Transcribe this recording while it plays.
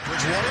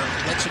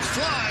Bridgewater lets it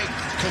fly,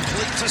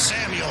 complete to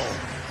Samuel.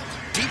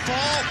 Deep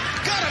ball,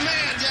 got a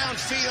man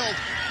downfield.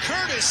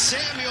 Curtis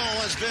Samuel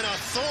has been a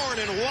thorn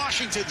in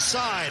Washington's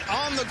side,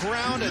 on the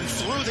ground and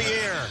through the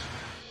air.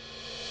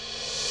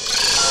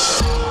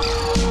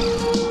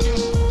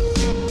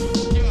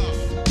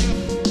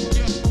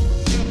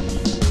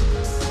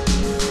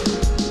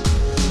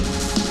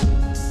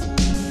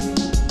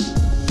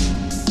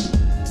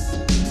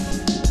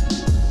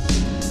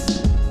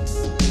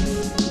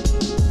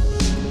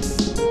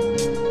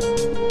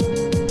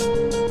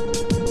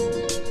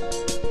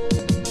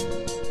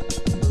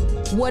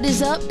 What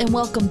is up, and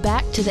welcome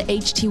back to the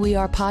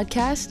HTWeAre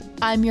podcast.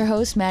 I'm your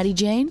host, Maddie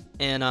Jane.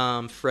 And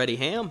I'm Freddie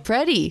Ham.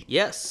 Freddie.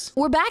 Yes.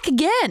 We're back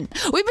again.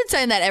 We've been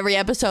saying that every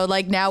episode.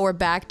 Like, now we're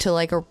back to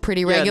like a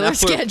pretty regular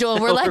schedule.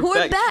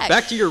 We're back.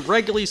 Back to your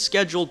regularly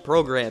scheduled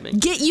programming.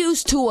 Get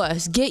used to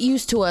us. Get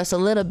used to us a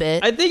little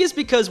bit. I think it's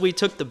because we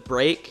took the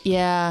break.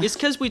 Yeah. It's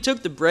because we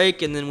took the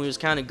break and then we was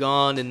kind of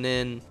gone, and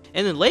then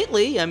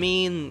lately, I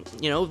mean,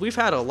 you know, we've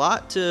had a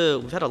lot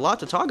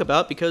to talk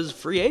about because of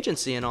free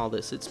agency and all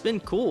this. It's been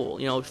cool.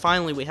 You know,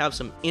 finally we have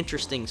some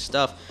interesting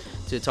stuff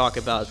to talk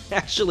about.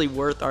 Actually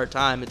worth our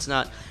time. It's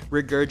not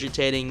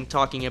regurgitating,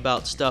 talking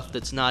about stuff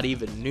that's not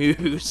even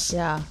news.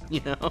 Yeah. You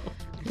know?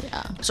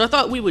 Yeah. So I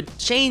thought we would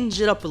change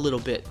it up a little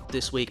bit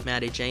this week,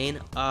 Maddie Jane.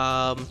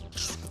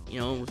 You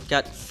know, we've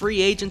got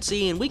free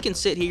agency, and we can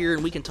sit here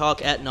and we can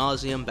talk ad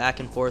nauseum back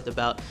and forth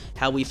about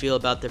how we feel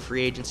about the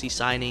free agency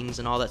signings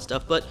and all that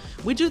stuff, but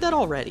we do that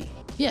already.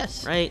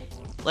 Yes. Right?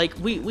 Like,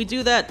 we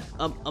do that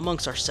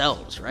amongst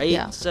ourselves, right?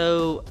 Yeah.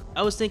 So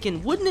I was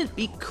thinking, wouldn't it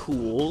be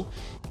cool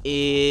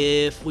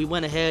if we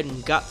went ahead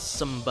and got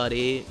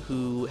somebody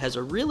who has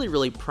a really,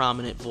 really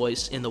prominent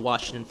voice in the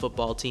Washington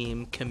football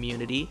team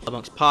community,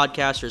 amongst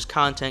podcasters,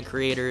 content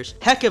creators,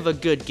 heck of a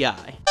good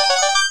guy,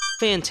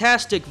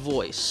 fantastic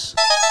voice,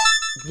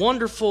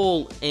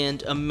 wonderful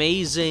and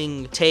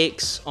amazing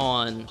takes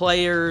on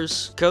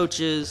players,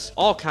 coaches,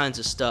 all kinds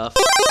of stuff.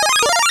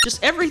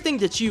 Just everything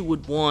that you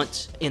would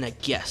want in a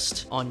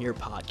guest on your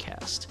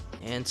podcast.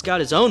 And it's got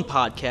his own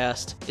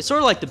podcast. It's sort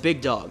of like the big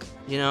dog,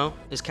 you know,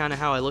 is kind of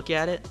how I look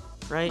at it,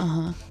 right?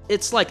 Uh-huh.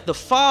 It's like the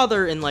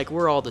father and like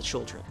we're all the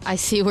children. I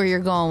see where you're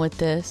going with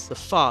this. The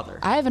father.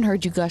 I haven't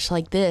heard you gush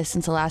like this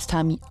since the last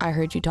time I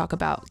heard you talk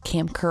about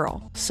Cam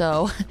Curl.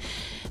 So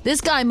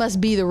this guy must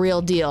be the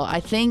real deal,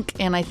 I think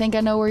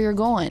I know where you're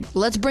going.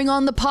 Let's bring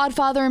on the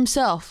podfather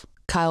himself,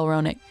 Kyle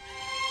Ronick.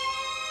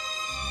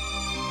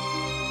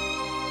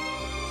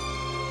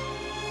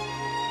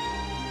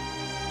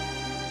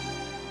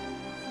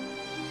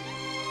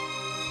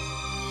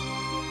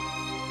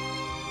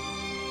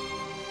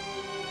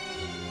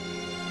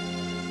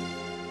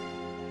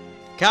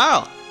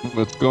 Kyle.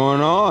 What's going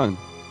on?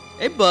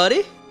 Hey,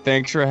 buddy.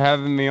 Thanks for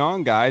having me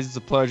on, guys. It's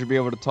a pleasure to be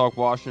able to talk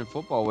Washington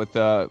football with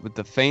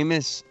the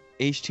famous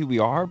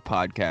HTWeAre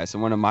podcast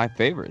and one of my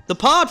favorites. The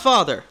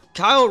podfather,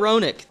 Kyle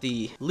Ronick,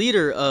 the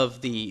leader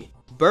of the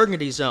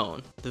Burgundy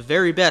Zone, the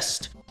very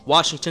best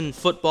Washington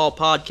football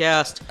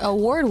podcast.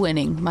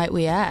 Award-winning, might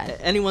we add.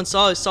 Anyone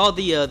saw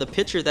the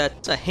picture?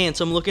 That's a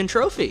handsome-looking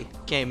trophy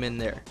came in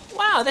there.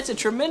 Wow, that's a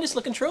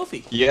tremendous-looking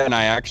trophy. Yeah, and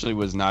I actually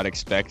was not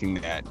expecting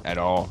that at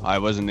all. I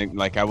wasn't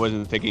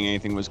thinking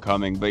anything was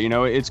coming. But, you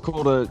know, it's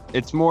cool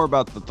it's more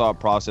about the thought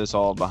process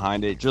all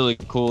behind it. It's really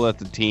cool that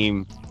the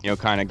team, you know,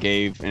 kind of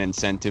gave an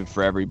incentive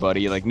for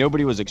everybody. Like,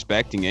 nobody was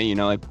expecting it, you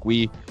know, like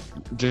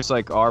just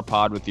like our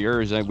pod with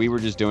yours, like, we were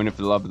just doing it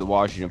for the love of the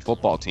Washington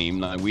football team.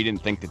 Like, we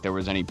didn't think that there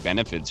was any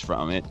benefits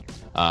from it.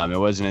 It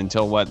wasn't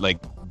until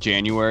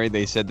January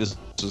they said this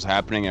was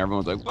happening, and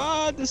everyone was like,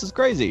 what? This is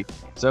crazy.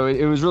 So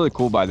it was really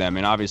cool by them.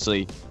 And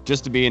obviously,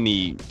 just to be in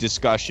the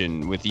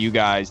discussion with you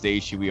guys, the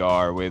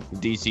HTWeAre, with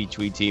the DC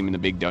Tweet team and the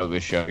Big Doga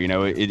show, you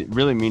know, it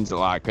really means a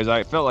lot, because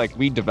I felt like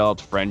we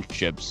developed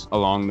friendships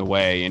along the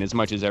way. And as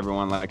much as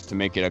everyone likes to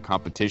make it a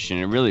competition,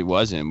 it really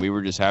wasn't. We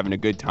were just having a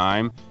good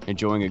time,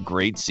 enjoying a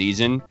great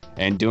season,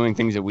 and doing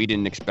things that we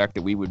didn't expect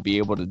that we would be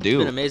able to do.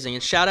 It's been amazing.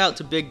 And shout out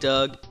to Big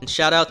Doug, and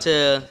shout out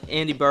to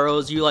Andy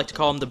Burrows. You like to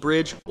call him the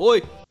Bridge.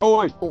 Oi.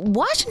 Oi.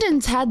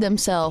 Washington's had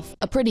themselves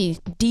a pretty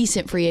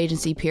decent free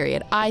agency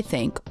period, I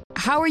think.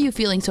 How are you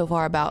feeling so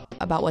far about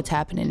what's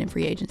happening in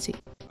free agency?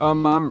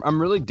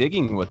 I'm really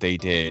digging what they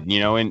did, you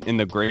know, and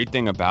the great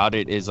thing about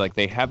it is, like,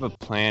 they have a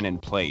plan in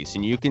place,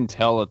 and you can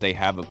tell that they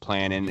have a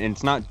plan, and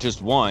it's not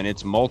just one,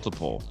 it's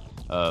multiple.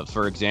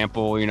 For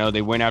example, you know,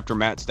 they went after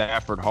Matt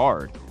Stafford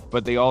hard,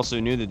 but they also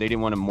knew that they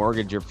didn't want to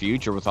mortgage their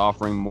future with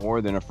offering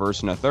more than a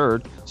first and a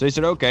third. So they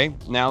said, okay,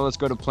 now let's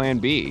go to plan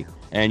B.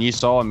 And you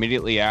saw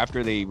immediately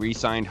after they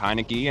re-signed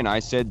Heineke, and I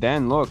said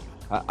then, look,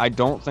 I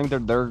don't think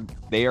that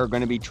they are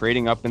going to be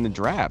trading up in the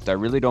draft. I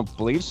really don't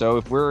believe so.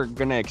 If we're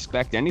going to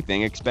expect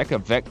anything, expect a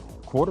vet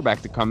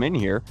quarterback to come in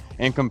here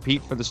and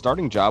compete for the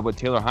starting job with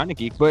Taylor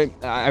Heineke. But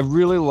I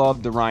really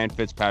love the Ryan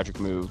Fitzpatrick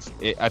move.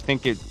 I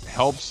think it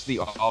helps the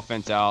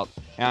offense out.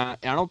 And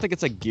I don't think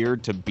it's like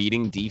geared to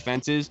beating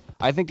defenses.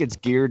 I think it's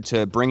geared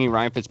to bringing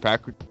Ryan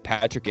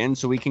Fitzpatrick in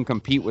so we can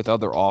compete with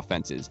other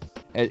offenses.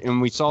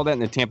 And we saw that in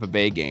the Tampa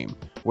Bay game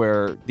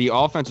where the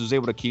offense was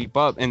able to keep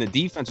up and the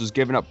defense was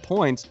giving up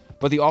points,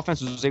 but the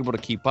offense was able to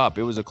keep up.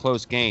 It was a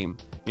close game.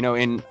 You know,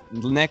 in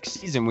next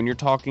season, when you're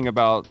talking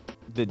about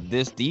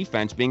this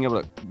defense being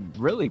able to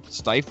really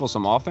stifle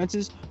some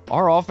offenses,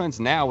 our offense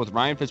now with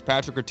Ryan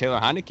Fitzpatrick or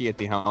Taylor Heineke at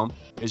the helm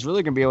is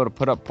really going to be able to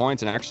put up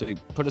points and actually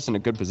put us in a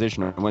good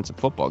position to win some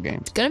football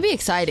games. It's going to be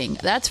exciting.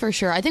 That's for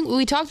sure. I think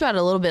we talked about it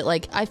a little bit.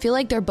 Like, I feel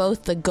like they're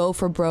both the go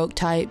for broke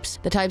types,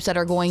 the types that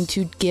are going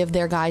to give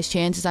their guys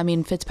chances. I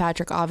mean,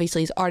 Fitzpatrick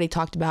obviously has already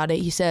talked about it.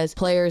 He says,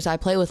 players I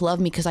play with love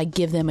me because I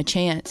give them a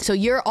chance. So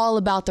you're all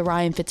about the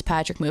Ryan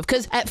Fitzpatrick move.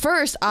 Because at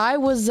first I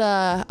was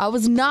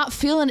not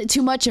feeling it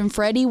too much, and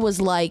Freddie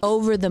was like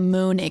over the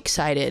moon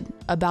excited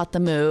about the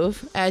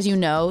move, as you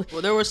know.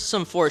 Well, there was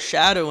some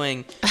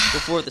foreshadowing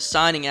before the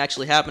signing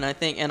actually happened, I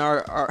think, and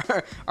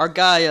our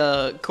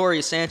guy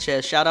Corey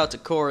Sanchez, shout out to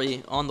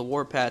Corey on the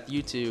Warpath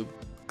YouTube,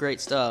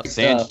 great stuff.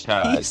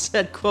 Sanchez. He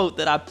said, quote,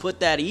 that I put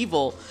that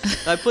evil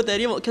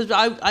because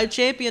I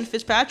championed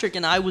Fitzpatrick,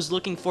 and I was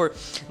looking for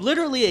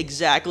literally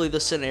exactly the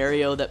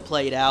scenario that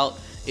played out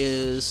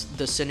is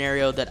the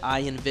scenario that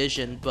I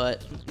envisioned,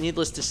 but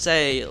needless to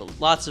say,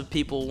 lots of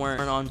people weren't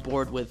on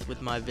board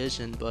with my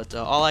vision, but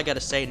all I gotta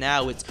say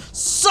now is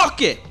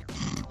suck it.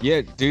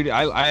 Yeah, dude,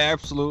 I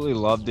absolutely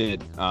loved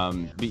it,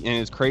 and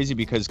it's crazy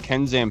because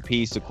Ken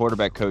Zampese, the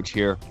quarterback coach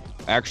here,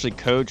 actually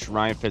coached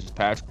Ryan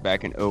Fitzpatrick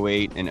back in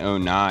 08 and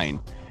 09.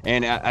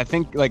 And I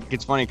think, like,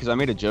 it's funny because I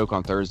made a joke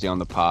on Thursday on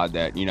the pod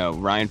that, you know,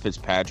 Ryan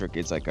Fitzpatrick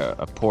is like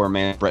a poor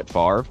man Brett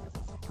Favre,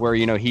 where,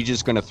 you know, he's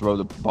just going to throw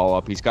the ball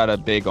up. He's got a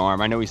big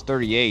arm. I know he's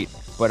 38,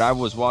 but I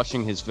was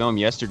watching his film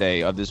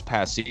yesterday of this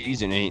past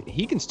season, and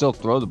he can still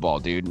throw the ball,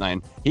 dude.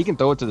 And he can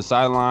throw it to the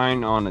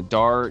sideline on a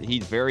dart.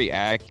 He's very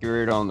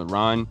accurate on the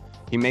run.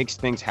 He makes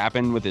things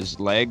happen with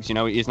his legs. You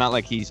know, it's not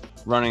like he's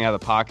running out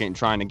of the pocket and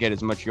trying to get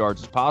as much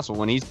yards as possible.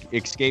 When he's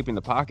escaping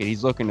the pocket,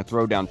 he's looking to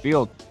throw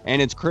downfield.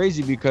 And it's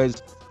crazy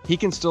because he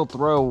can still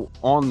throw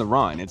on the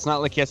run. It's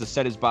not like he has to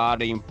set his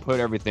body and put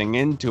everything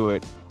into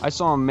it. I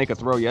saw him make a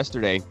throw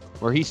yesterday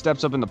where he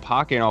steps up in the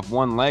pocket and off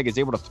one leg is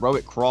able to throw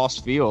it cross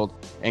field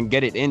and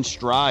get it in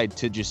stride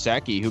to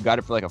Gesicki, who got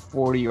it for like a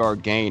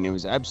 40-yard gain. It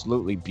was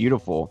absolutely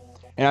beautiful.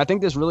 And I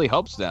think this really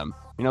helps them.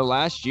 You know,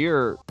 last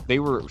year they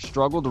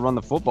struggled to run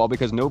the football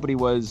because nobody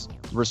was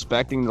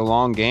respecting the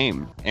long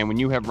game. And when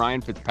you have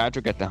Ryan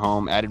Fitzpatrick at the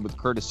helm, added with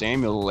Curtis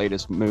Samuel, the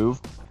latest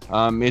move,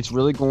 it's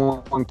really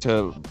going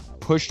to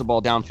push the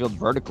ball downfield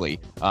vertically.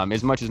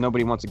 As much as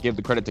nobody wants to give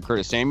the credit to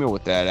Curtis Samuel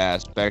with that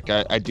aspect,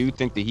 I do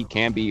think that he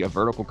can be a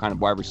vertical kind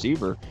of wide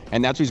receiver,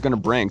 and that's what he's going to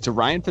bring. So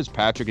Ryan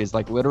Fitzpatrick is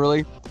like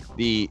literally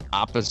the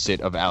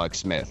opposite of Alex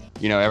Smith.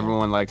 You know,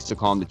 everyone likes to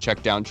call him the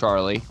check down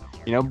Charlie.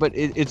 You know, but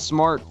it's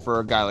smart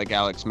for a guy like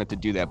Alex Smith to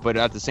do that. But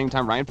at the same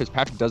time, Ryan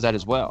Fitzpatrick does that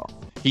as well.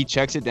 He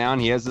checks it down.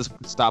 He has this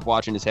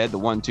stopwatch in his head, the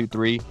 1, 2,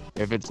 3.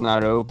 If it's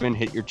not open,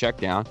 hit your check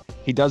down.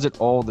 He does it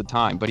all the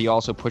time, but he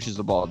also pushes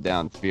the ball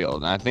downfield.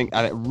 And I think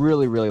I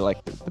really, really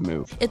like the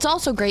move. It's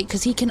also great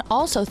because he can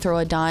also throw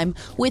a dime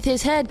with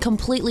his head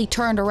completely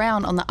turned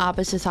around on the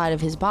opposite side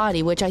of his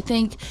body, which I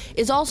think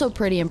is also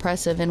pretty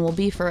impressive and will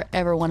be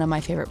forever one of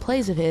my favorite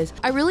plays of his.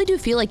 I really do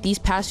feel like these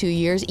past few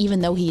years,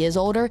 even though he is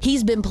older,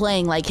 he's been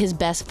playing like his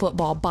best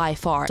football by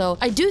far. So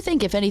I do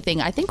think, if anything,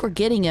 I think we're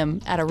getting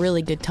him at a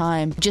really good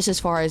time just as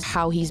far as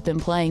how he's been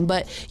playing.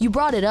 But you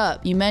brought it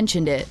up. You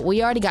mentioned it.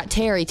 We already got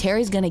Terry.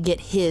 Terry's going to get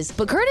his.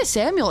 But Curtis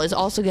Samuel is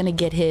also going to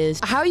get his.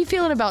 How are you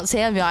feeling about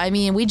Samuel? I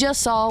mean, it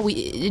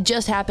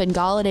just happened.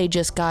 Galladay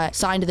just got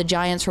signed to the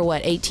Giants for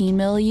what, $18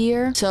 million a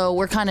year? So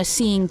we're kind of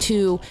seeing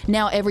too,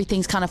 now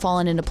everything's kind of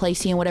falling into place,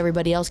 seeing what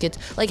everybody else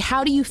gets. Like,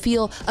 how do you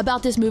feel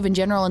about this move in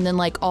general? And then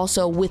like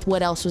also with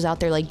what else was out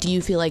there, like, do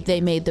you feel like they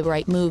made the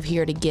right move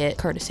here to get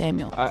Curtis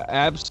Samuel?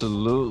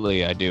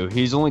 Absolutely, I do.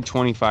 He's only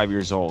 25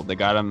 years old. They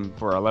got him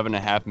for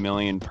 $11.5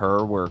 million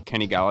per, where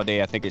Kenny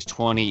Galladay, I think, is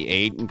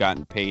 28 and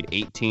gotten paid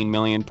 $18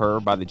 million per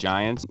by the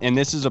Giants. And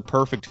this is a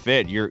perfect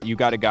fit. You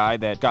got a guy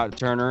that Scott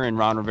Turner and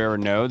Ron Rivera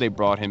know. They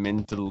brought him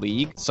into the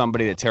league.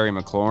 Somebody that Terry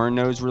McLaurin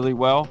knows really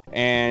well.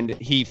 And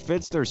he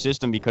fits their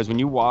system because when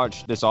you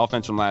watch this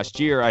offense from last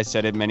year, I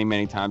said it many,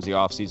 many times the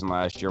offseason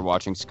last year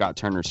watching Scott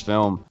Turner's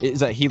film, is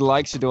that he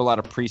likes to do a lot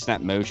of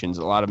pre-snap motions,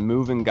 a lot of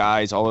moving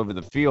guys all over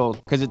the field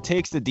because it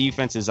takes the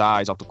defense's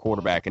eyes off the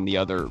quarterback and the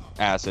other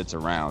assets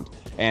around.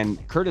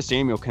 And Curtis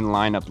Samuel can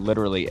line up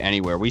literally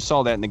anywhere. We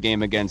saw that in the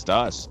game against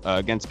us,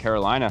 against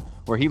Carolina,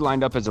 where he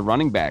lined up as a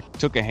running back,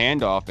 took a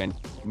handoff, and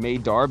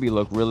made Darby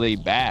look really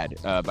bad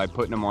by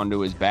putting him onto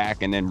his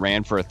back and then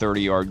ran for a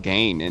 30-yard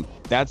gain. And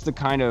that's the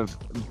kind of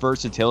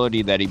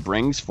versatility that he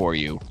brings for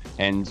you.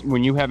 And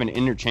when you have an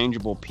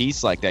interchangeable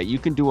piece like that, you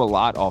can do a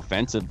lot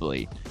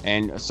offensively.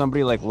 And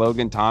somebody like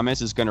Logan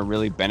Thomas is going to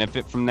really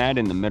benefit from that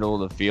in the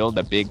middle of the field,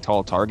 that big,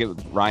 tall target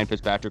with Ryan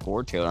Fitzpatrick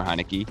or Taylor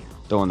Heineke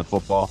throwing the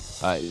football.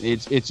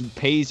 It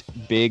pays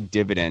big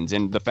dividends.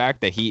 And the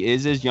fact that he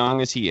is as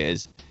young as he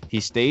is, he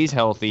stays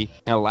healthy.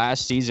 Now,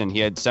 last season, he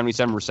had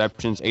 77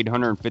 receptions,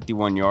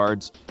 851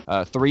 yards,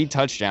 3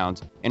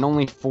 touchdowns, and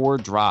only 4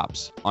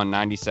 drops on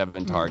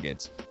 97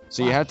 targets.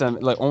 So you have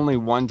to only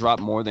one drop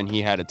more than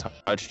he had a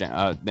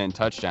touchdown than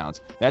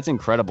touchdowns. That's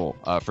incredible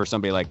for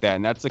somebody like that,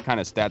 and that's the kind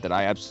of stat that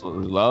I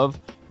absolutely love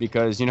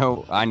because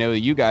I know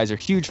you guys are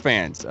huge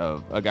fans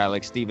of a guy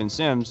like Steven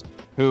Sims,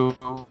 who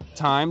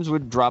times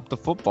would drop the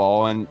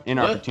football and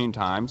inopportune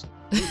times.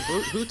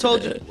 Who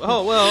told you?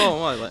 Oh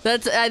well.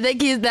 What? I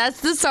think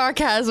that's the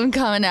sarcasm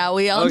coming out.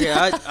 We all Okay,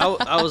 know.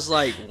 I was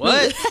like,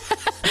 what?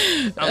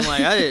 I'm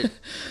like, I didn't.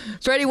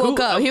 Freddie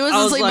woke up. He was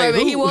asleep, like,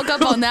 but he woke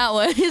up on that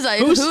one. He's like,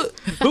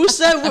 who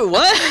said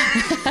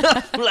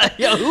what? I'm like,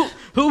 yo,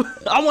 who?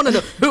 I want to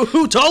know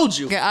who told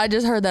you? Okay, I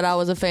just heard that I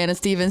was a fan of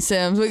Steven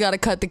Sims. We got to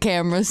cut the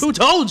cameras. Who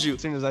told you?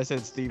 As soon as I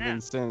said Steven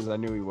Sims, I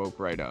knew he woke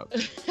right up.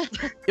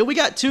 Yeah, we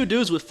got two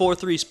dudes with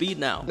 4.3 speed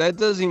now. That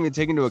doesn't even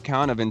take into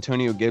account of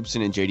Antonio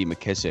Gibson and J.D.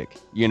 McKissick,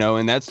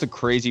 and that's the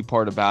crazy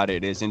part about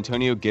it is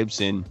Antonio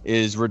Gibson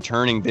is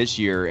returning this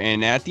year,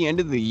 and at the end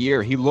of the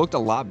year, he looked a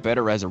lot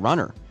better as a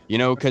runner.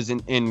 Because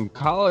in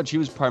college, he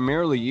was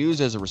primarily used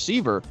as a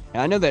receiver.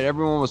 And I know that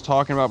everyone was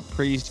talking about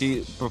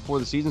before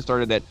the season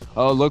started that,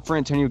 look for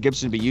Antonio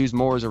Gibson to be used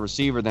more as a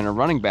receiver than a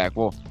running back.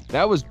 Well,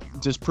 that was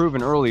just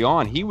proven early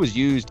on. He was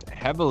used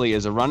heavily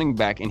as a running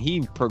back, and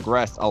he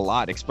progressed a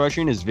lot,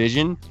 especially in his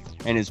vision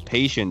and his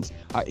patience.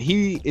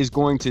 He is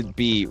going to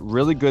be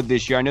really good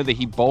this year. I know that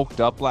he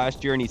bulked up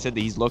last year, and he said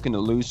that he's looking to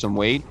lose some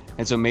weight.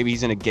 And so maybe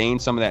he's going to gain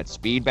some of that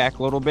speed back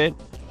a little bit.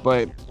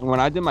 But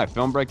when I did my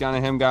film breakdown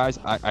of him, guys,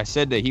 I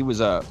said that he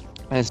was a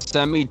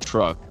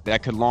semi-truck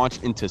that could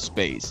launch into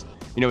space.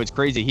 It's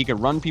crazy. He could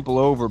run people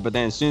over, but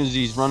then as soon as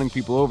he's running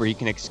people over, he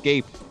can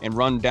escape and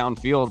run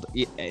downfield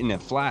in a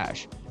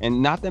flash.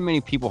 And not that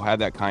many people have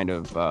that kind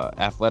of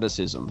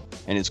athleticism.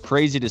 And it's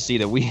crazy to see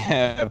that we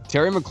have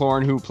Terry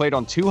McLaurin, who played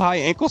on 2 high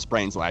ankle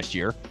sprains last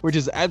year, which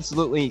is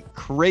absolutely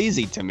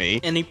crazy to me.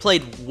 And he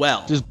played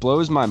well. Just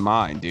blows my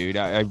mind, dude.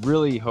 I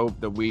really hope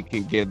that we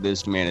can give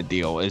this man a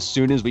deal as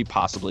soon as we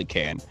possibly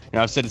can.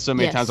 I've said it so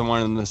many times I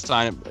wanted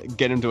him to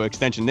get him to an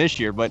extension this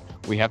year, but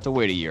we have to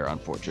wait a year,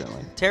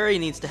 unfortunately. Terry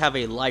needs to have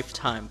a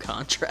lifetime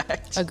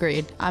contract.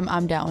 Agreed.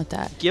 I'm down with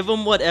that. Give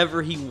him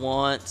whatever he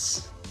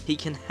wants. He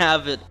can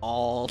have it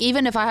all.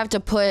 Even if I have to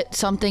put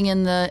something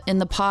in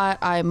the pot,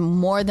 I'm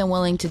more than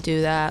willing to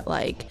do that.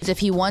 Like, if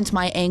he wants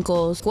my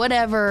ankles,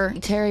 whatever,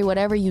 Terry,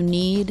 whatever you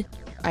need,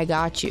 I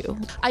got you.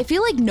 I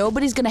feel like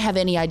nobody's going to have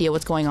any idea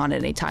what's going on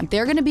at any time.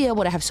 They're going to be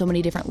able to have so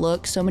many different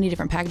looks, so many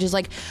different packages.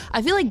 Like,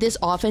 I feel like this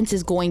offense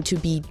is going to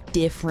be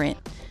different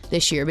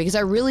this year because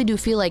I really do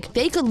feel like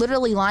they could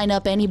literally line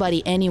up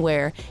anybody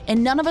anywhere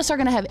and none of us are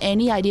going to have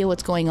any idea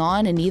what's going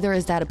on, and neither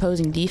is that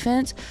opposing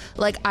defense.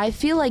 Like, I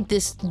feel like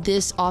this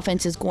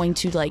offense is going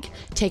to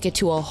take it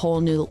to a whole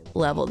new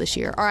level this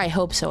year, or I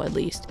hope so at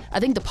least. I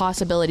think the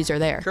possibilities are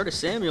there. Curtis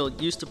Samuel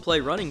used to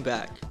play running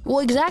back. Well,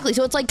 exactly.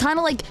 So it's kind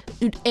of like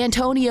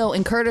Antonio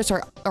and Curtis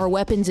are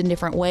weapons in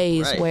different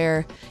ways, right?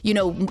 Where,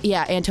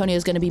 Antonio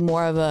is going to be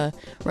more of a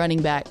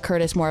running back,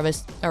 Curtis more of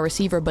a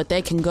receiver, but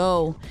they can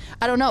go.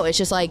 I don't know. It's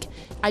just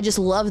I just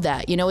love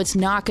that. It's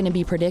not going to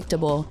be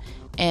predictable,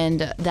 and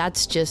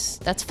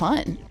that's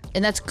fun.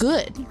 And that's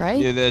good,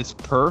 right? Yeah, that's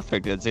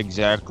perfect. That's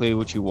exactly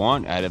what you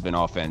want out of an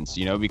offense,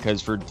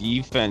 because for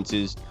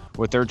defenses,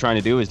 what they're trying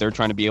to do is they're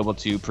trying to be able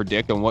to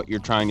predict on what you're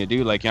trying to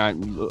do. Like,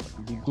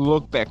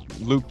 look back,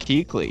 Luke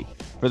Kuechly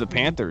for the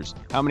Panthers.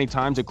 How many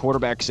times did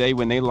quarterbacks say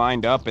when they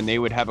lined up and they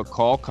would have a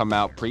call come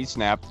out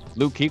pre-snap,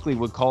 Luke Kuechly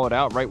would call it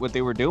out right what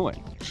they were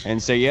doing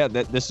and say, yeah,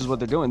 this is what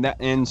they're doing.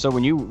 And so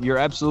when you're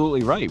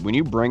absolutely right. When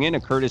you bring in a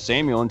Curtis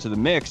Samuel into the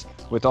mix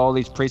with all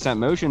these pre-snap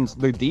motions,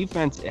 the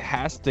defense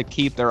has to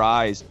keep their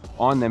eyes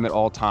on them at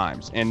all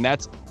times. And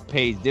that's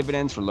pays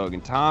dividends for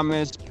Logan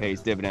Thomas, pays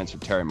dividends for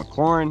Terry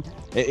McLaurin.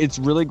 It's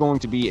really going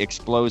to be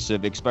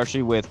explosive,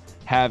 especially with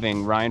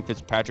having Ryan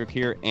Fitzpatrick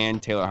here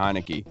and Taylor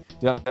Heineke.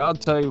 I'll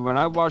tell you, when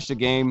I watched the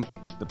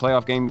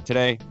playoff game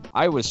today,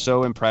 I was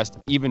so impressed,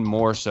 even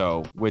more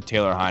so with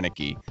Taylor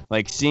Heineke.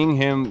 Like, seeing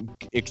him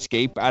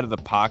escape out of the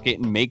pocket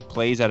and make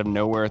plays out of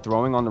nowhere,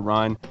 throwing on the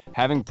run,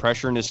 having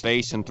pressure in his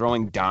face and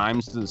throwing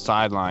dimes to the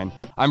sideline.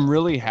 I'm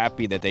really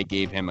happy that they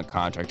gave him a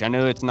contract. I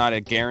know it's not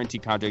a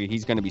guaranteed contract.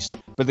 He's going to be,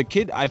 but the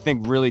kid, I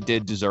think, really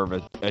did deserve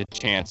a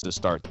chance to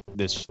start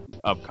this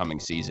upcoming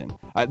season.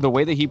 The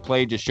way that he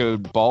played just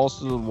showed balls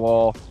to the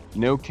wall,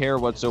 no care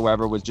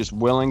whatsoever, was just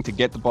willing to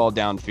get the ball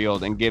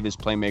downfield and give his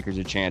playmakers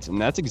a chance. And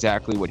that's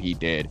exactly what he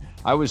did.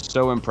 I was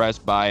so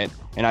impressed by it.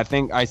 And I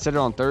think I said it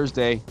on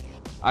Thursday,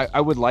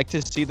 I would like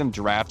to see them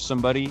draft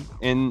somebody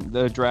in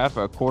the draft,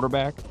 a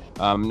quarterback.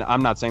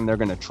 I'm not saying they're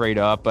going to trade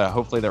up, but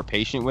hopefully they're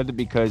patient with it,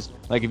 because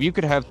if you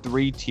could have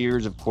 3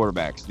 tiers of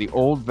quarterbacks, the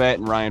old vet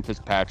and Ryan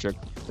Fitzpatrick,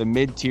 the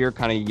mid-tier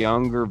kind of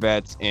younger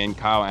vets in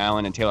Kyle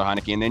Allen and Taylor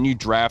Heineke, and then you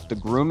draft the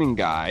grooming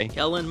guy,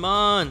 Kellen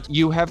Mond.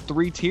 You have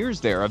 3 tiers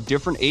there of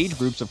different age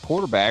groups of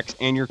quarterbacks,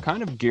 and you're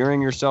kind of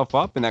gearing yourself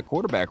up in that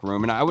quarterback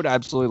room, and I would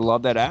absolutely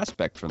love that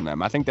aspect from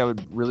them. I think that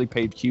would really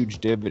pay huge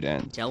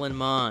dividends. Kellen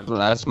Mond. Well,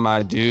 that's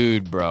my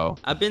dude, bro.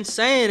 I've been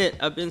saying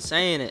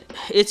it.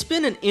 It's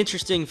been an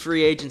interesting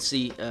free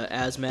agency,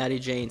 as Maddie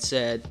Jane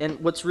said, and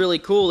what's really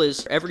cool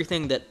is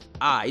everything that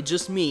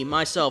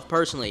myself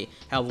personally,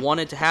 have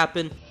wanted to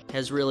happen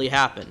has really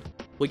happened.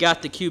 We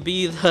got the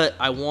QB that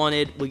I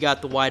wanted. We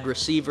got the wide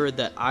receiver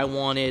that I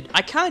wanted.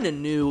 I kind of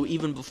knew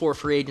even before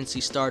free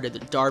agency started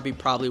that Darby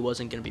probably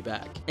wasn't going to be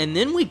back. And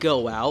then we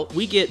go out,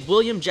 we get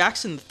William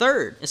Jackson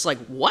III. It's like,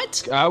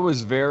 what? I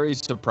was very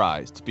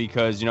surprised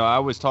because, I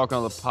was talking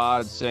on the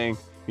pod saying,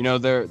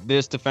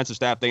 this defensive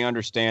staff, they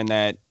understand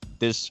that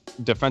this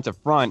defensive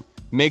front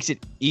makes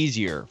it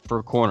easier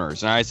for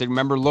corners. And I said,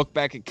 remember, look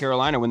back at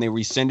Carolina when they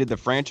rescinded the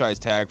franchise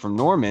tag from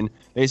Norman.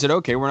 They said,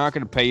 okay, we're not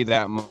going to pay you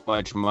that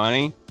much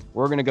money.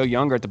 We're going to go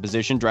younger at the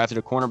position, drafted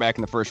a cornerback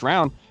in the first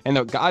round. And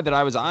the guy that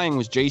I was eyeing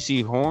was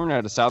J.C. Horn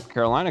out of South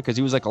Carolina because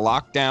he was like a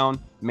lockdown,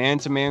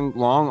 man-to-man,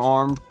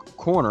 long-armed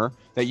corner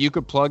that you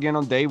could plug in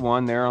on day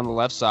one there on the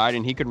left side,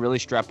 and he could really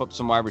strap up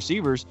some wide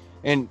receivers.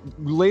 And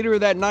later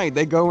that night,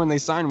 they go and they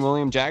sign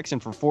William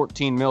Jackson for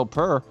 $14 million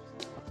per,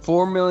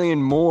 $4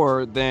 million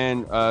more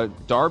than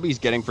Darby's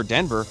getting for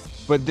Denver.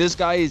 But this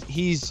guy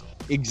he's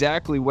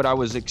exactly what I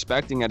was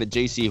expecting out of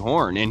J.C.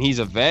 Horn, and he's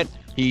a vet.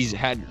 He's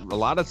had a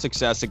lot of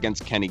success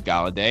against Kenny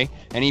Galladay,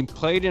 and he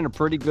played in a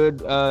pretty good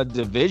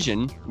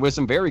division with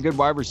some very good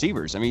wide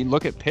receivers. I mean,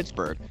 look at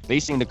Pittsburgh. They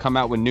seem to come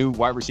out with new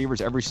wide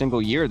receivers every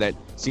single year that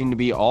seem to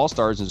be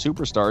all-stars and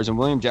superstars, and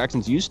William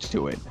Jackson's used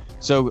to it.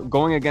 So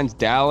going against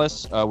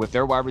Dallas with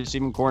their wide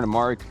receiving core and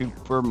Amari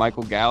Cooper,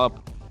 Michael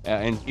Gallup,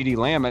 and CeeDee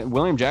Lamb,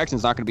 William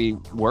Jackson's not going to be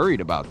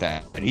worried about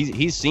that.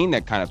 He's seen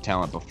that kind of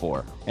talent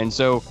before. And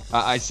so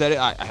I said it,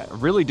 I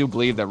really do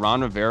believe that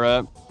Ron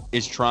Rivera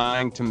is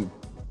trying to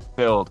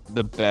build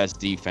the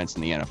best defense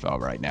in the NFL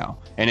right now,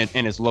 and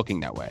it's looking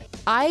that way.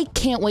 I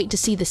can't wait to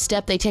see the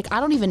step they take. I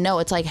don't even know.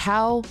 It's like,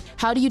 how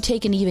do you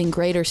take an even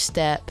greater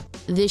step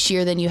this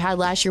year than you had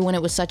last year when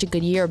it was such a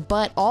good year?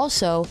 But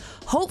also,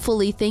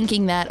 hopefully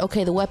thinking that,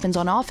 okay, the weapons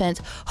on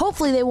offense,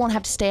 hopefully they won't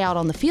have to stay out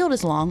on the field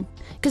as long,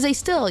 because they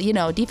still,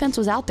 defense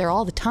was out there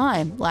all the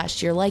time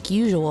last year, like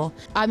usual.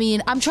 I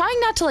mean, I'm trying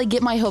not to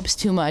get my hopes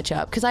too much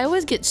up, because I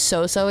always get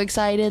so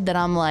excited that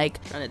I'm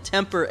like... Trying to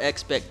temper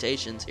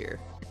expectations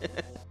here.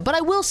 But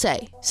I will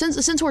say,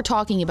 since we're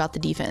talking about the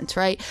defense,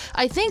 right?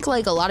 I think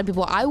like a lot of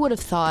people, I would have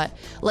thought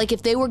like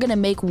if they were going to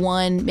make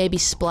one maybe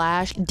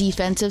splash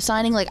defensive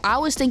signing, like I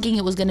was thinking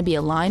it was going to be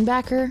a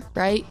linebacker,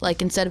 right?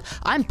 Like instead of,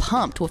 I'm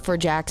pumped for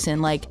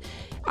Jackson. Like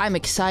I'm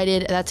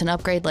excited. That's an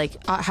upgrade.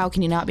 Like how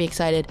can you not be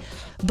excited?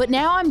 But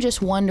now I'm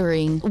just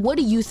wondering, what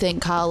do you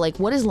think, Kyle? Like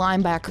what is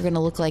linebacker going to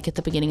look like at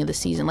the beginning of the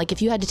season? Like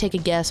if you had to take a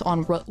guess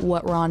on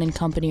what Ron and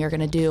company are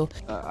going to do.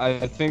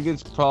 I think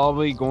it's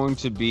probably going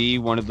to be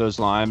one of those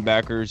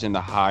linebackers in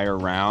the higher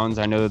rounds.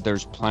 I know that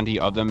there's plenty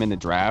of them in the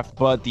draft,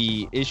 but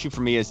the issue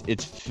for me is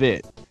it's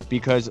fit.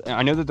 Because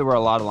I know that there were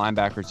a lot of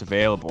linebackers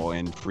available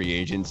in free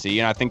agency,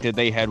 and I think that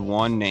they had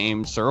one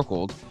name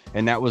circled,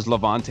 and that was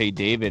Levante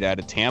David out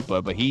of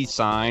Tampa. But he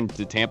signed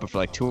to Tampa for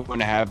like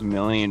 $2.5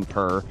 million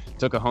per,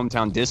 took a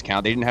hometown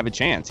discount. They didn't have a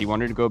chance. He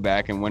wanted to go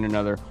back and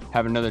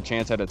have another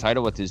chance at a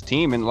title with his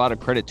team, and a lot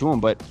of credit to him.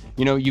 But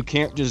you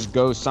can't just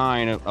go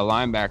sign a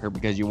linebacker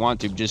because you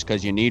want to, just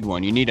because you need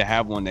one. You need to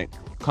have one that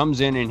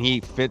comes in and he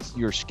fits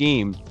your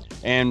scheme.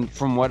 And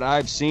from what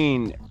I've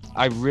seen,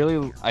 I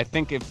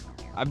think if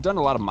I've done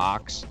a lot of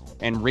mocks,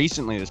 and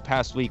recently this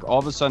past week, all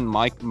of a sudden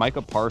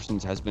Micah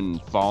Parsons has been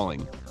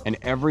falling. And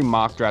every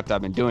mock draft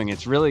I've been doing,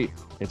 it's really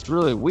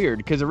weird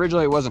because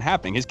originally it wasn't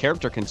happening. His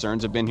character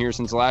concerns have been here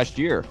since last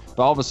year,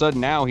 but all of a sudden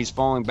now he's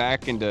falling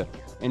back into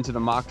the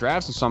mock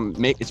drafts. And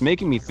so it's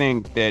making me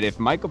think that if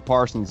Micah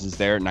Parsons is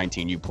there at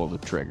 19, you pull the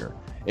trigger.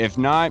 If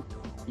not,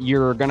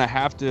 you're going to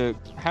have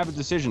a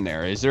decision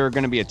there. Is there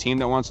going to be a team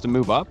that wants to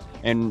move up?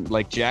 And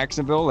like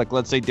Jacksonville, like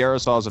let's say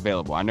Darisaw is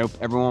available. I know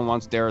everyone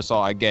wants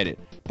Darisaw. I get it.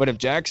 But if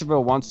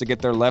Jacksonville wants to get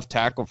their left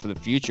tackle for the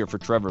future for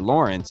Trevor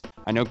Lawrence,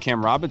 I know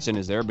Cam Robinson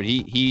is there, but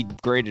he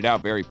graded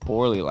out very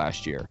poorly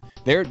last year.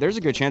 There's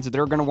a good chance that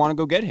they're going to want to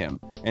go get him.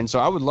 And so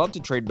I would love to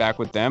trade back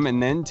with them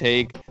and then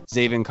take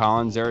Zaven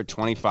Collins there at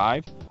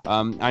 25.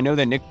 I know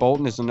that Nick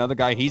Bolton is another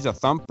guy. He's a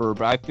thumper,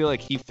 but I feel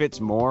like he fits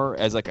more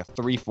as like a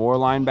 3-4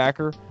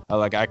 linebacker.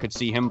 Like I could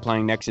see him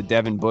playing next to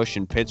Devin Bush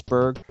in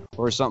Pittsburgh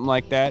or something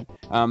like that.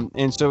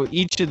 And so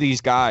each of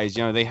these guys,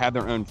 they have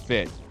their own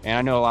fit. And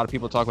I know a lot of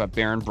people talk about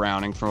Baron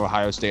Browning from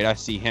Ohio State. I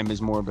see him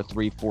as more of a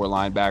 3-4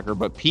 linebacker,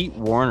 but Pete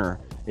Warner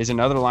is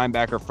another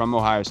linebacker from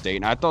Ohio State,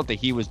 and I thought that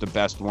he was the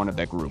best one of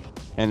that group.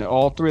 And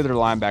all three of their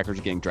linebackers are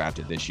getting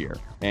drafted this year.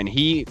 And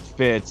he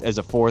fits as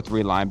a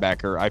 4-3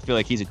 linebacker. I feel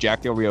like he's a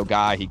Jack Del Rio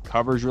guy. He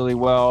covers really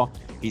well.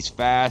 He's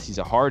fast. He's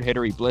a hard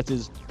hitter. He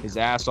blitzes his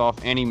ass off,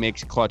 and he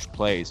makes clutch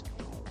plays.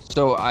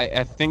 So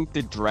I think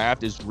the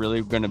draft is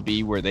really going to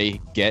be where they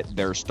get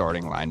their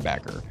starting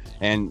linebacker.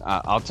 And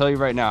I'll tell you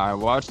right now, I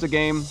watched the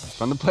game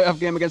from the playoff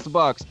game against the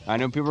Bucs. I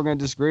know people are going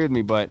to disagree with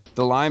me, but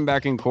the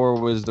linebacking core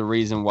was the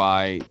reason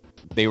why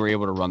they were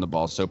able to run the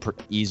ball so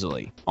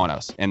easily on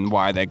us and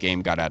why that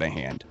game got out of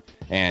hand.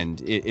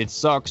 And it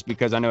sucks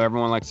because I know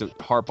everyone likes to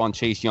harp on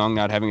Chase Young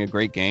not having a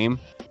great game.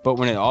 But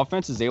when an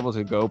offense is able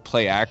to go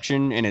play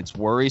action and it's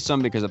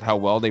worrisome because of how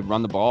well they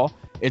run the ball,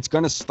 it's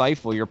going to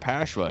stifle your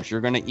pass rush.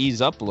 You're going to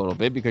ease up a little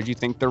bit because you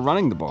think they're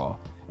running the ball.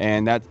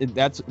 And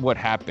that's what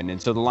happened.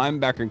 And so the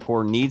linebacker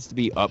core needs to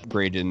be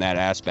upgraded in that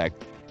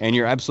aspect. And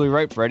you're absolutely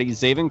right, Freddie.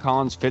 Zaven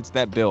Collins fits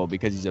that bill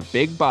because he's a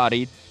big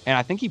bodied, and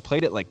I think he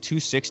played at like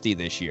 260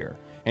 this year.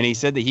 And he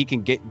said that he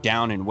can get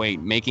down in weight,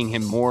 making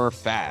him more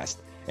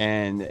fast.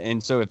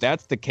 And so if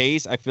that's the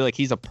case, I feel like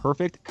he's a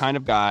perfect kind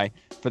of guy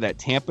for that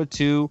Tampa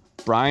 2,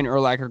 Brian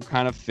Urlacher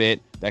kind of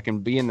fit that can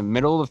be in the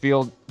middle of the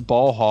field,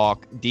 ball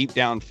hawk, deep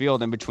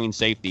downfield in between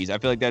safeties. I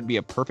feel like that'd be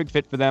a perfect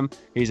fit for them.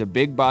 He's a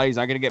big body. He's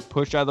not going to get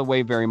pushed out of the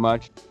way very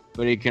much,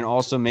 but he can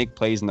also make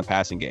plays in the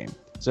passing game.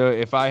 So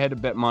if I had to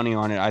bet money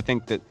on it, I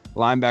think that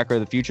linebacker of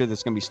the future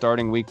that's going to be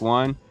starting week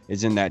 1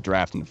 is in that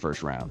draft in the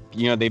first round.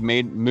 You know, they've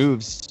made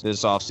moves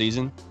this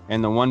offseason,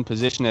 and the one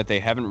position that they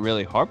haven't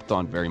really harped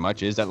on very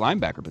much is that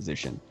linebacker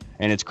position.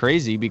 And it's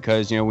crazy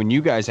because, you know, when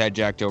you guys had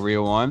Jack Del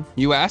Rio on,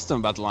 you asked him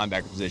about the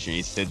linebacker position.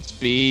 He said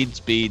speed,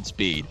 speed,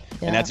 speed.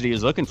 Yeah. And that's what he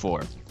was looking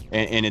for.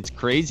 And it's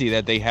crazy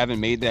that they haven't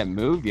made that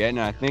move yet. And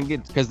I think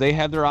it's because they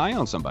have their eye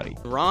on somebody.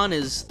 Ron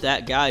is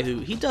that guy who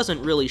he doesn't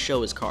really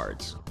show his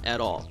cards at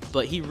all,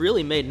 but he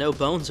really made no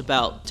bones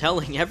about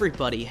telling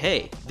everybody,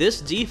 hey, this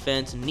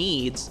defense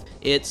needs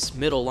its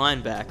middle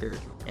linebacker.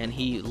 And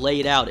he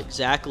laid out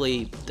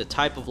exactly the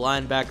type of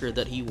linebacker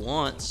that he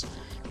wants.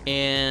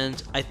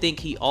 And I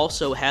think he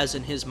also has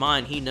in his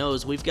mind, he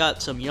knows we've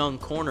got some young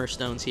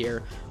cornerstones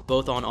here,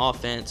 both on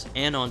offense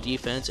and on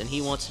defense, and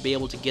he wants to be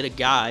able to get a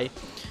guy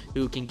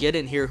who can get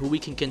in here, who we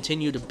can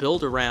continue to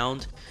build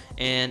around.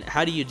 And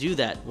how do you do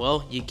that?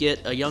 Well, you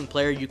get a young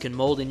player you can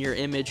mold in your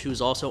image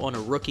who's also on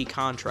a rookie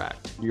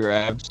contract. You're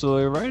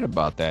absolutely right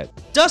about that.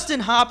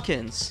 Dustin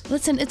Hopkins.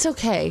 Listen, it's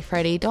okay,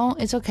 Freddie.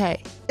 It's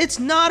okay. It's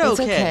not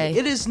okay.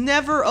 It is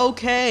never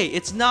okay.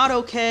 It's not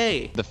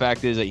okay. The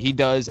fact is that he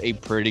does a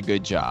pretty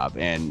good job,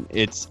 and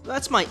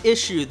That's my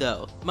issue,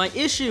 though. My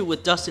issue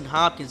with Dustin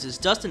Hopkins is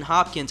Dustin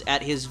Hopkins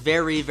at his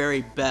very,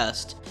 very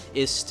best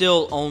is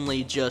still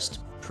only just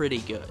pretty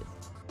good.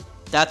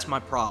 That's my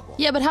problem.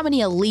 Yeah, but how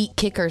many elite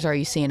kickers are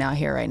you seeing out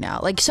here right now?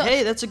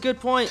 Hey, that's a good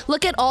point.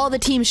 Look at all the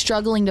teams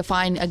struggling to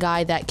find a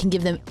guy that can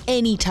give them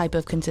any type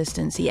of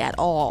consistency at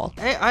all.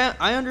 Hey,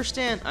 I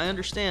understand.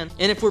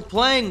 And if we're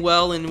playing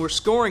well and we're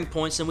scoring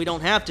points, then we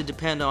don't have to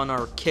depend on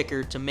our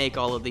kicker to make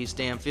all of these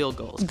damn field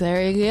goals.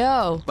 There you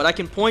go. But I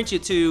can point you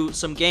to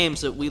some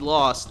games that we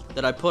lost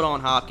that I put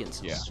on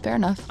Hopkins. Yeah. Fair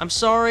enough. I'm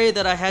sorry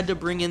that I had to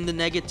bring in the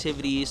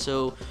negativity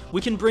so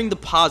we can bring the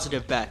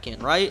positive back in,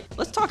 right?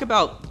 Let's talk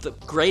about the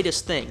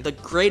greatest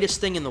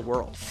thing in the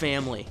world,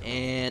 family.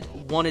 And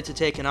wanted to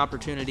take an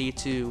opportunity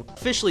to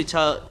officially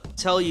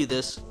tell you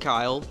this,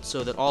 Kyle,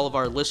 so that all of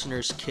our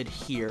listeners could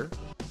hear.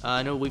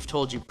 I know we've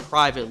told you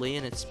privately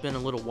and it's been a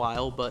little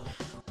while, but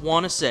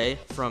want to say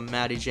from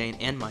Maddie Jane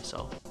and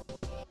myself,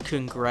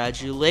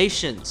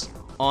 congratulations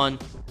on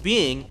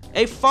being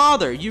a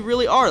father. You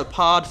really are a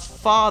pod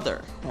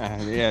father.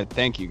 Yeah,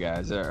 thank you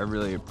guys. I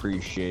really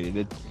appreciate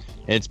it.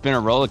 It's been a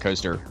roller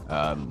coaster.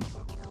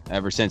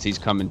 Ever since he's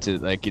come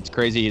into, it's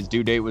crazy. His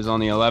due date was on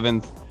the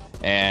 11th,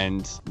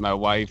 and my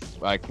wife,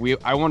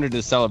 I wanted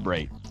to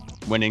celebrate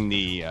winning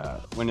the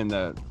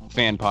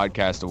fan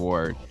podcast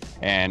award,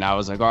 and I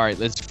was like, all right,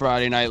 let's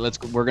Friday night,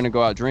 we're gonna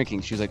go out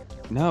drinking. She was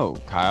like, no,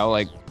 Kyle,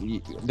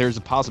 there's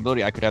a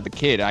possibility I could have the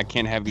kid. I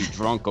can't have you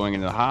drunk going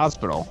into the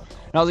hospital.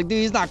 And I was like, dude,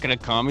 he's not gonna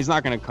come.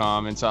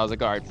 And so I was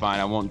like, all right, fine,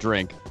 I won't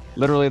drink.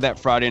 Literally that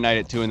Friday night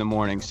at 2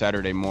 a.m,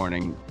 Saturday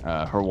morning,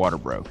 her water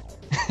broke.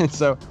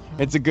 So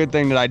it's a good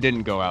thing that I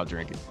didn't go out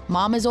drinking.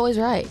 Mom is always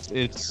right.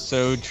 It's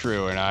so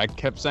true. And I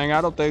kept saying,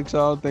 I don't think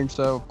so.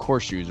 Of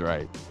course she was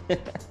right.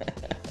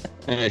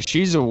 And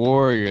she's a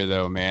warrior,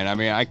 though, man. I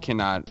mean, I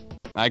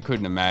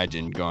couldn't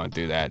imagine going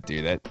through that,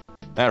 dude.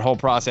 That whole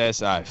process,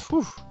 that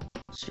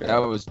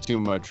was too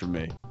much for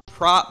me.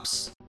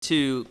 Props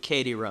to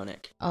Katie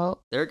Ronick. Oh.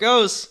 There it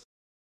goes.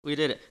 We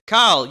did it.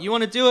 Kyle, you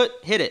want to do it?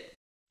 Hit it.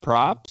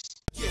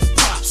 Props?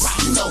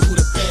 Props. You know who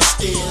the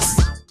best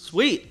is.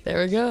 Sweet.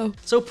 There we go.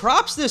 So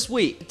props this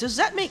week. Does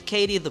that make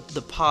Katie the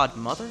pod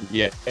mother?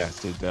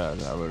 Yes, it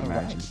does. I would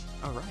imagine.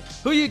 All right.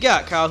 Who you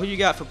got, Kyle? Who you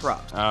got for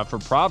props? For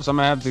props, I'm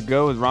going to have to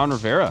go with Ron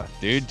Rivera.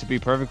 Dude, to be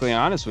perfectly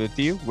honest with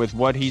you, with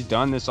what he's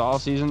done this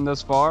offseason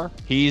thus far,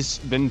 he's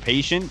been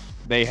patient.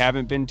 They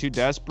haven't been too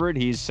desperate.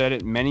 He's said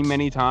it many,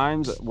 many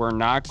times. We're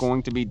not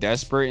going to be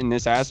desperate in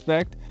this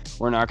aspect.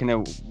 We're not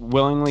going to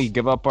willingly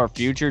give up our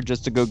future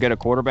just to go get a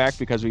quarterback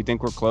because we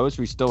think we're close.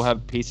 We still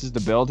have pieces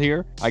to build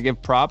here. I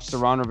give props to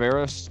Ron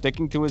Rivera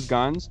sticking to his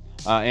guns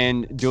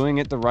and doing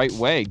it the right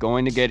way,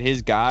 going to get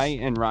his guy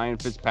and Ryan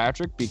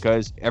Fitzpatrick,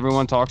 because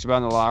everyone talks about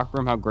in the locker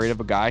room how great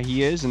of a guy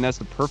he is, and that's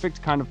the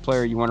perfect kind of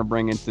player you want to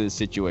bring into this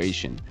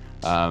situation.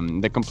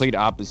 The complete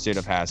opposite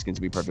of Haskins,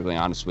 to be perfectly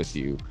honest with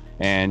you.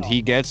 And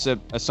he gets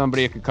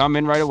somebody that could come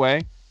in right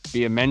away,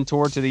 be a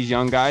mentor to these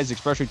young guys,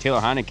 especially Taylor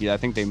Heineke. I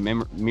think they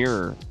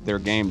mirror their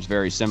games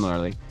very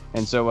similarly.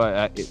 And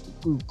so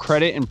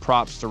credit and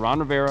props to Ron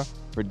Rivera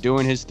for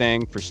doing his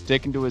thing, for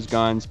sticking to his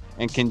guns,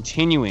 and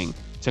continuing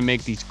to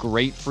make these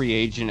great free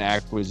agent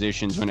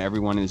acquisitions when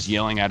everyone is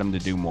yelling at him to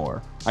do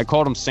more. I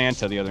called him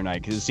Santa the other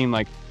night because it seemed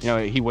like,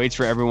 he waits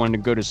for everyone to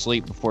go to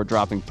sleep before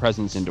dropping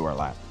presents into our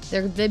lap.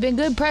 They've been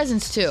good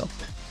presents too.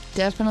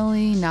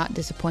 Definitely not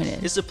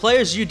disappointed. It's the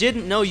players you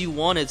didn't know you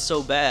wanted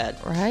so bad.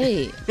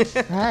 Right.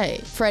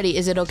 Right. Freddie,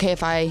 is it okay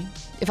if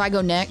I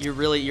go next?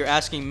 You're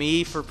asking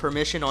me for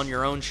permission on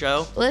your own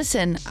show?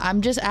 Listen,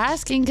 I'm just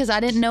asking because I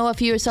didn't know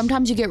if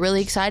sometimes you get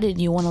really excited and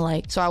you want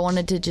to so I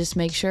wanted to just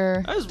make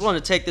sure. I just want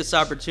to take this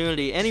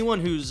opportunity. Anyone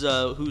who's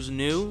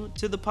new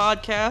to the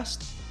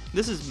podcast,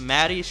 this is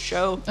Maddie's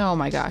show. Oh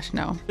my gosh,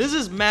 no. This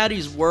is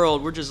Maddie's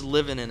world. We're just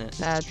living in it.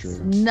 That's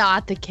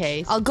not the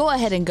case. I'll go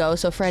ahead and go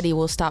so Freddie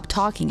will stop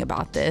talking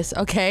about this,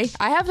 okay?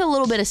 I have a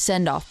little bit of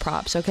send-off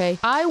props, okay?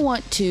 I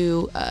want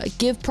to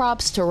give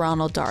props to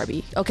Ronald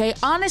Darby, okay?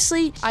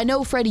 Honestly, I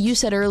know, Freddie, you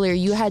said earlier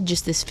you had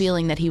just this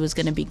feeling that he was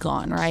going to be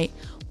gone, right?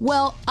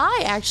 Well,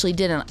 I actually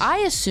didn't. I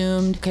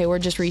assumed, okay, we're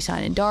just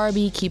re-signing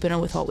Darby, keeping him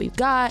with what we've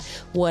got,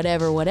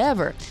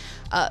 whatever.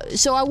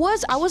 So I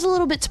was a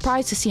little bit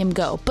surprised to see him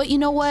go. But you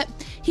know what?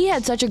 He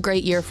had such a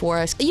great year for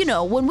us.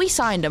 When we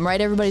signed him,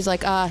 right, everybody's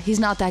like, he's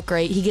not that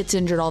great. He gets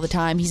injured all the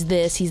time. He's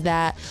this, he's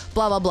that,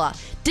 blah, blah, blah.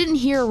 Didn't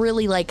hear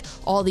really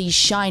all these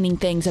shining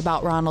things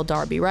about Ronald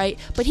Darby, right?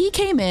 But he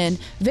came in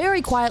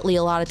very quietly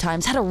a lot of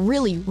times, had a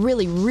really,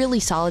 really, really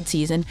solid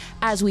season,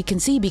 as we can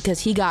see,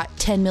 because he got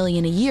 $10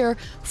 million a year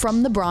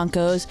from the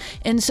Broncos.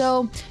 And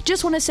so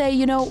just want to say,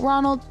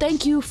 Ronald,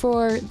 thank you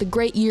for the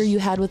great year you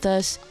had with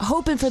us.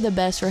 Hoping for the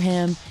best for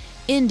him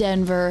in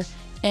Denver.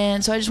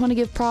 And so I just want to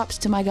give props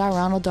to my guy,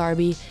 Ronald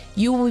Darby.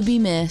 You will be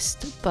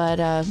missed,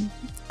 but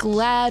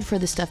glad for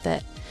the stuff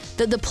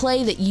the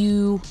play that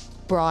you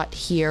brought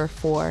here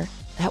for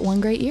that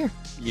one great year.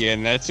 Yeah,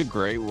 and that's a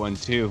great one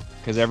too,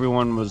 because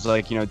everyone was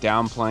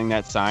downplaying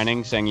that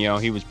signing, saying,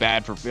 he was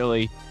bad for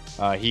Philly.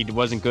 He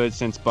wasn't good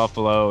since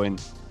Buffalo. And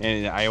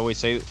I always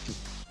say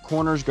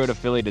corners go to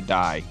Philly to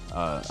die.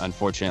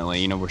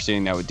 Unfortunately, we're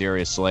seeing that with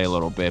Darius Slay a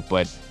little bit,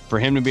 but for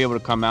him to be able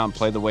to come out and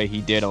play the way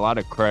he did, a lot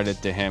of credit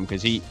to him,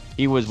 because he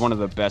was one of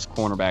the best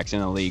cornerbacks in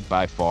the league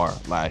by far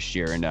last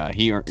year, and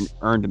he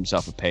earned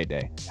himself a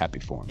payday. Happy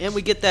for him. And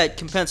we get that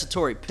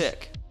compensatory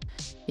pick.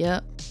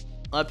 Yep.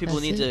 A lot of people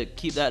need to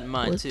keep that in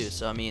mind too.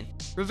 So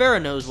Rivera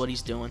knows what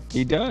he's doing.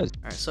 He does.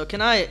 All right. So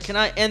can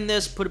I end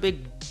this? Put a big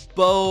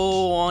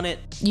bow on it.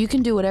 You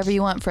can do whatever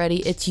you want,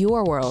 Freddie. It's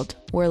your world.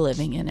 We're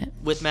living in it.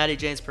 With Maddie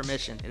Jane's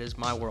permission, it is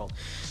my world.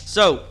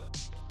 So,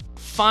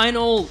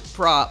 final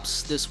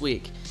props this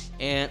week,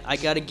 and I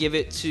got to give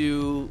it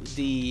to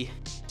the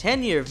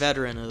 10-year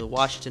veteran of the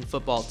Washington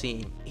football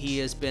team. He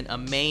has been a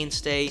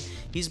mainstay.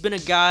 He's been a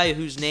guy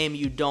whose name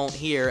you don't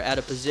hear at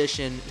a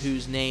position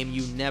whose name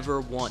you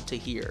never want to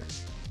hear.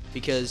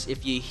 Because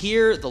if you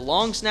hear the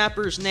long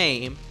snapper's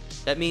name,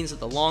 that means that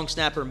the long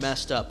snapper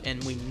messed up,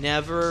 and we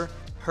never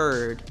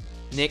heard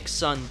Nick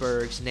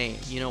Sundberg's name.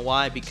 You know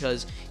why?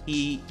 Because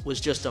he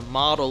was just a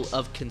model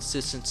of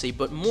consistency.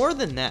 But more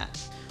than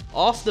that,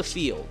 off the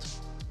field,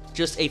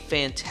 just a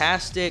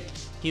fantastic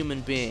human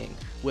being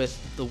with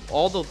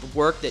all the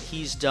work that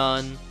he's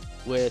done,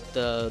 with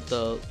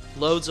the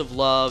loads of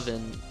love,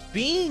 and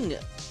being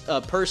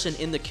a person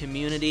in the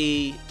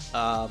community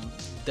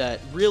that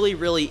really,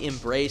 really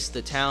embraced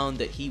the town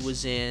that he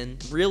was in,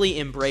 really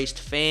embraced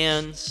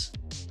fans,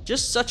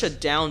 just such a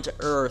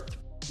down-to-earth,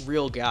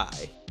 real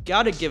guy.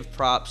 Gotta give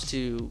props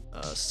to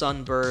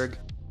Sundberg.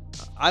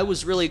 I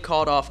was really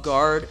caught off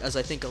guard, as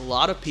I think a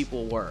lot of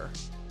people were,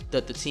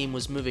 that the team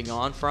was moving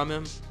on from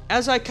him.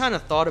 As I kind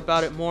of thought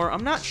about it more,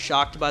 I'm not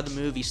shocked by the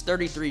move. He's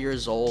 33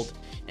 years old,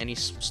 and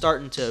he's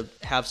starting to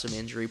have some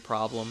injury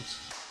problems.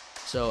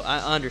 So I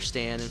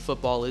understand, and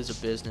football is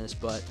a business,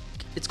 but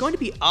it's going to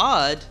be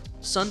odd,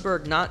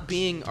 Sundberg not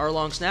being our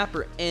long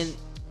snapper. And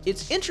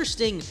it's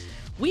interesting,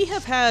 we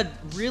have had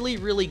really,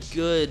 really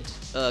good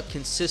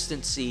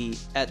consistency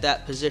at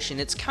that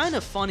position. It's kind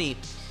of funny,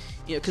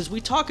 because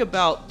we talk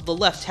about the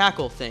left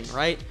tackle thing,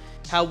 right?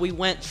 How we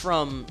went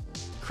from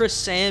Chris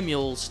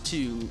Samuels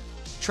to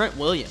Trent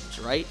Williams,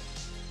 right?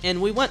 And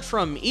we went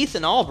from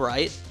Ethan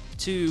Albright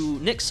to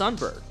Nick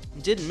Sundberg.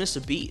 Didn't miss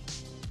a beat.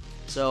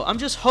 So I'm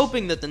just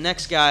hoping that the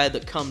next guy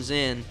that comes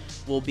in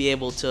will be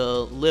able to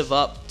live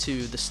up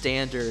to the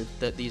standard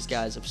that these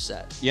guys have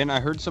set. Yeah, and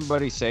I heard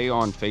somebody say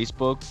on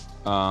Facebook,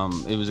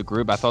 it was a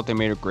group, I thought they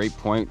made a great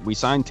point. We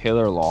signed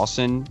Taylor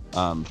Lawson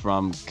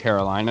from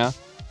Carolina.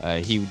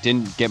 He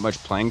didn't get much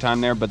playing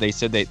time there, but they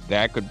said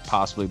that could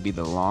possibly be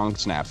the long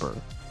snapper.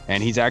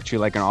 And he's actually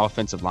like an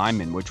offensive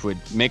lineman, which would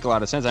make a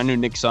lot of sense. I knew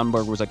Nick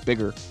Sundberg was like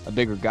a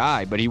bigger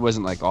guy, but he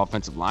wasn't like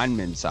offensive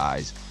lineman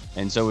size.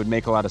 And so it would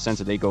make a lot of sense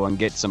that they go and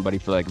get somebody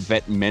for like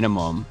vet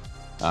minimum.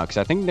 Because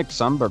I think Nick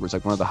Sundberg was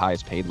like one of the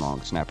highest paid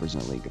long snappers in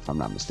the league, if I'm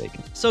not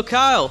mistaken. So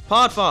Kyle,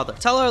 Podfather,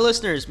 tell our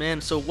listeners,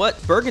 man, so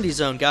what Burgundy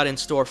Zone got in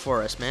store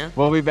for us, man?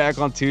 We'll be back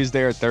on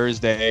Tuesday or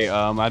Thursday.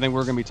 I think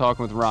we're going to be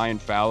talking with Ryan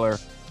Fowler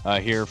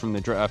here from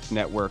the Draft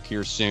Network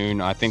here soon.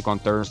 I think on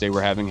Thursday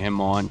we're having him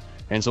on.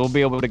 And so we'll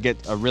be able to get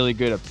a really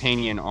good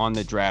opinion on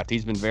the draft.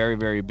 He's been very,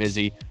 very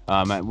busy.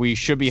 We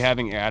should be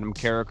having Adam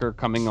Carricker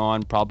coming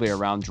on probably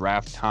around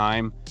draft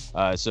time.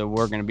 So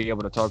we're going to be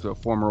able to talk to a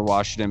former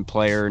Washington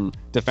player and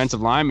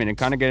defensive lineman and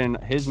kind of get in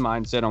his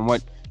mindset on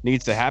what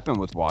needs to happen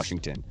with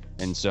Washington.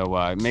 And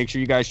so make sure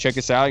you guys check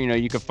us out.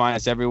 You can find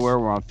us everywhere.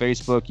 We're on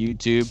Facebook,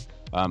 YouTube,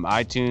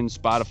 iTunes,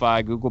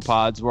 Spotify, Google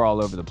Pods. We're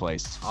all over the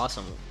place.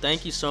 Awesome.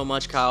 Thank you so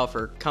much, Kyle,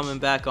 for coming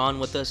back on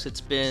with us.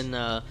 It's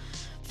been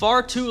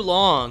far too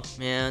long,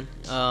 man.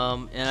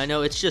 And I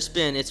know it's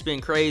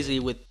been crazy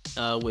with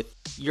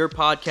your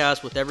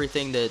podcast, with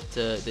everything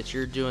that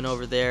you're doing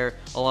over there,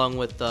 along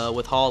with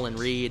Hall and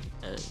Reed.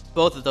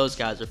 Both of those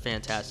guys are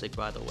fantastic,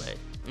 by the way.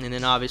 And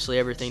then obviously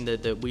everything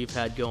that we've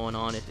had going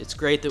on. It's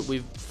great that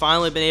we've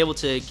finally been able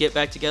to get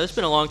back together. It's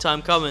been a long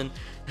time coming.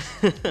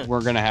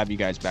 We're going to have you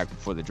guys back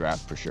before the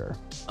draft for sure.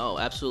 Oh,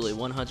 absolutely,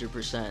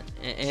 100%.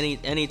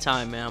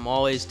 Anytime, man.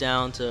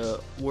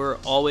 We're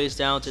always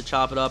down to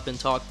chop it up and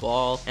talk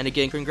ball. And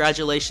again,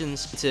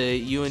 congratulations to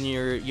you and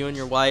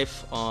your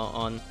wife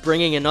on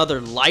bringing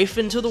another life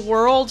into the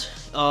world.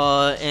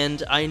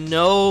 And I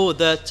know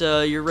that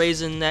you're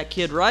raising that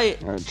kid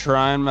right. I'm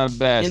trying my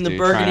best. In the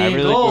burgundy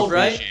and gold,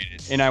 right?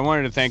 And I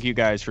wanted to thank you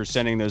guys for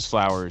sending those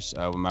flowers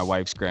when my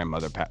wife's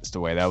grandmother passed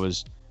away.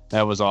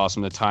 That was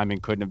awesome. The timing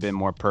couldn't have been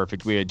more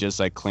perfect. We had just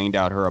cleaned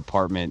out her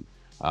apartment,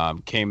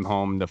 came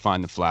home to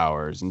find the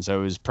flowers. And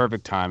so it was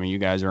perfect timing. You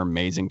guys are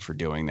amazing for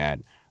doing that.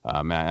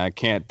 I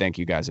can't thank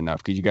you guys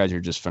enough because you guys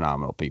are just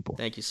phenomenal people.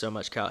 Thank you so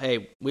much, Kyle.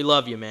 Hey, we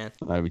love you, man.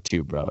 Love you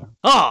too, brother.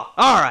 Oh,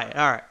 all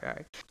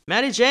right.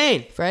 Maddie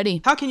Jane.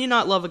 Freddie. How can you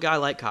not love a guy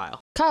like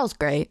Kyle? Kyle's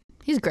great.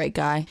 He's a great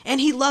guy. And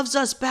he loves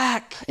us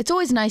back. It's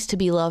always nice to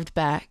be loved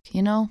back,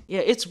 Yeah,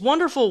 it's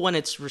wonderful when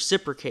it's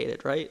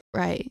reciprocated, right?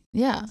 Right,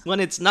 yeah. When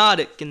it's not,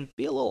 it can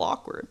be a little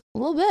awkward. A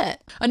little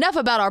bit. Enough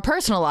about our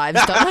personal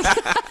lives, Doug.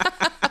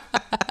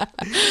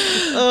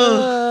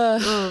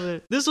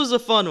 Man. This was a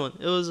fun one.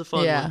 It was a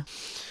fun one.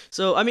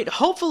 So, I mean,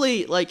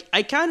 hopefully,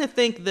 I kind of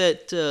think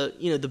that,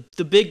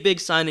 the big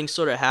signings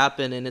sort of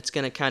happen and it's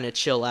going to kind of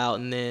chill out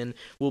and then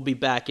we'll be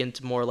back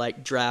into more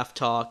draft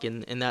talk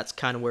and that's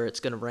kind of where it's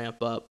going to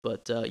ramp up.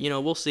 But,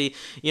 we'll see.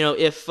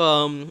 If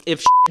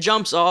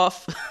jumps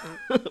off,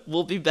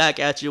 we'll be back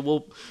at you.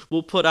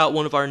 We'll put out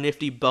one of our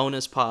nifty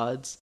bonus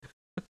pods.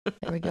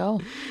 There we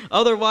go.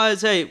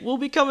 Otherwise, hey, we'll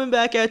be coming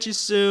back at you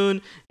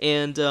soon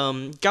and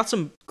got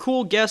some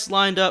cool guests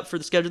lined up for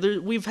the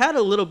schedule. We've had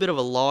a little bit of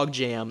a log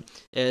jam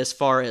as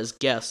far as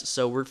guests,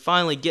 so we're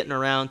finally getting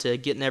around to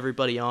getting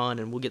everybody on,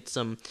 and we'll get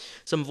some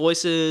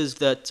voices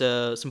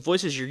some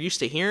voices you're used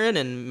to hearing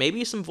and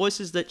maybe some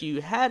voices that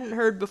you hadn't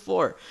heard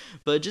before.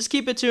 But just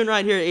keep it tuned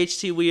right here at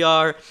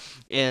HTWeAre.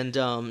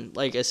 And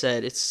like I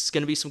said, it's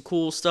going to be some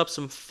cool stuff,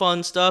 some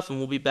fun stuff, and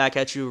we'll be back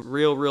at you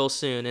real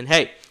soon. And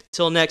hey,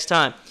 till next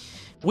time,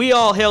 we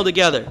all hail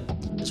together.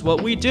 It's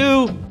what we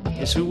do,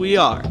 it's who we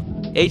are.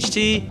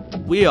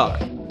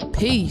 HTWeAre.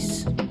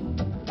 Peace.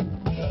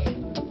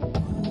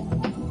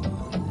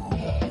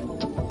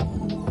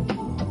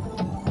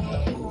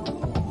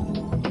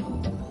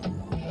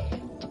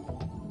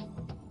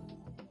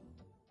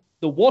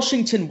 The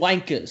Washington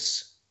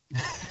Wankers.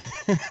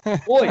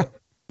 Boy.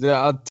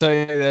 Yeah, I'll tell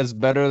you, that's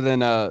better than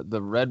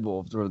the Red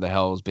Wolves, where the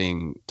hell is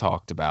being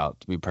talked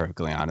about, to be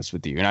perfectly honest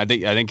with you. And I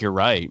think you're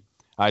right.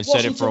 I've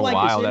said it for a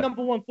while. The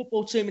number one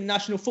football team in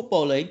National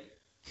Football League.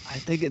 I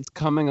think it's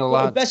coming a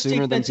lot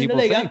sooner than people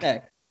league,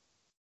 think.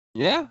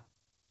 Yeah,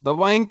 the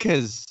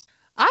Wankers.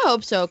 I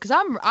hope so, because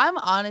I'm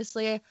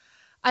honestly,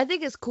 I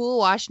think it's cool,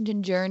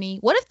 Washington Journey.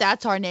 What if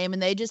that's our name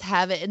and they just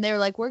have it and they're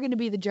like, we're going to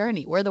be the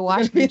Journey. We're the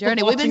Washington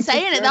Journey. We've been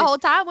saying it the whole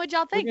time. What'd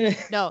y'all think?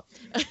 No.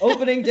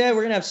 Opening day,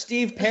 we're going to have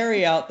Steve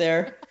Perry out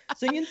there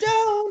singing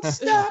Don't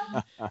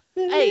Stop.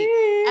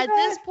 Hey, at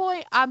this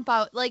point, I'm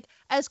about,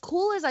 as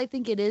cool as I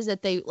think it is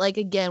that they,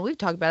 again, we've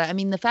talked about it. I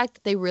mean, the fact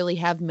that they really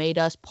have made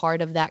us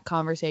part of that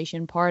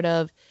conversation, part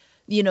of,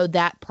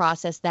 that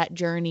process, that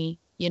journey,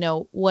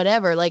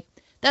 whatever.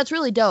 That's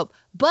really dope.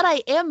 But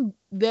I am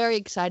very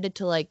excited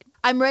to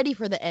I'm ready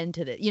for the end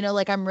to this.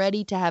 I'm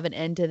ready to have an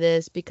end to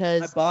this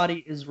because my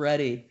body is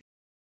ready.